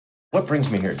What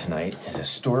brings me here tonight is a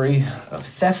story of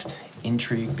theft,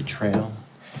 intrigue, betrayal,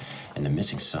 and the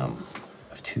missing sum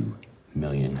of $2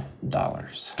 million.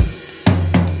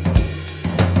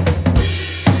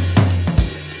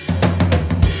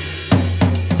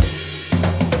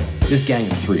 This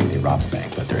gang of three, they robbed the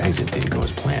bank, but their exit didn't go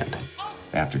as planned.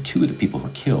 After two of the people were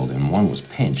killed and one was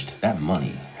pinched, that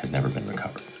money has never been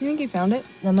recovered. You think he found it?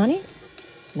 The money?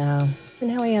 No. Then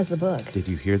how he has the book? Did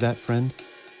you hear that, friend?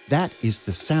 That is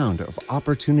the sound of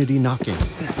opportunity knocking. You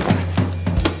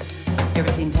ever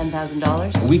seen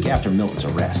 $10,000? A week after Milton's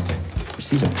arrest,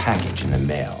 received a package in the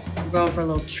mail. We're going for a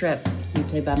little trip. You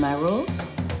play by my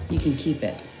rules, you can keep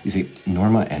it. You see,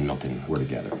 Norma and Milton were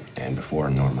together, and before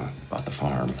Norma bought the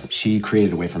farm, she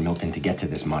created a way for Milton to get to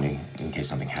this money in case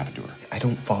something happened to her. I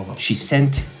don't follow. She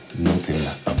sent Milton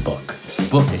a book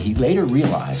that he later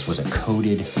realized was a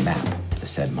coded map to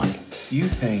said money. You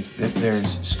think that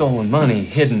there's stolen money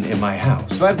hidden in my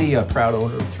house? Do I have the proud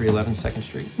owner of 311 2nd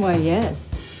Street? Why,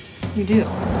 yes, you do.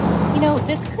 You know,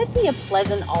 this could be a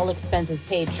pleasant,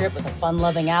 all-expenses-paid trip with a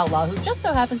fun-loving outlaw who just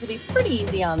so happens to be pretty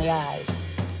easy on the eyes.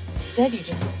 Instead, you're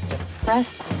just this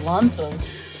depressed lump of,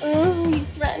 oh, you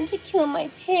threatened to kill my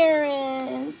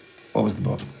parents. What was the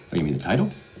book? Oh, you mean the title?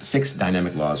 6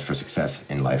 Dynamic Laws for Success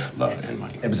in Life, Love, and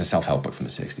Money. It was a self-help book from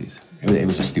the 60s. It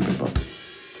was a stupid book.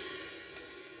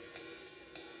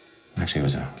 Actually, it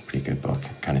was a pretty good book.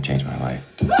 It kind of changed my life.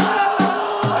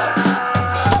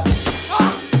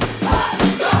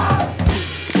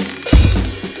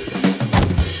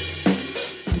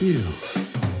 Ew.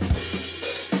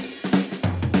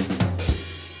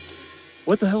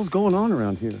 What the hell's going on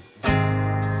around here?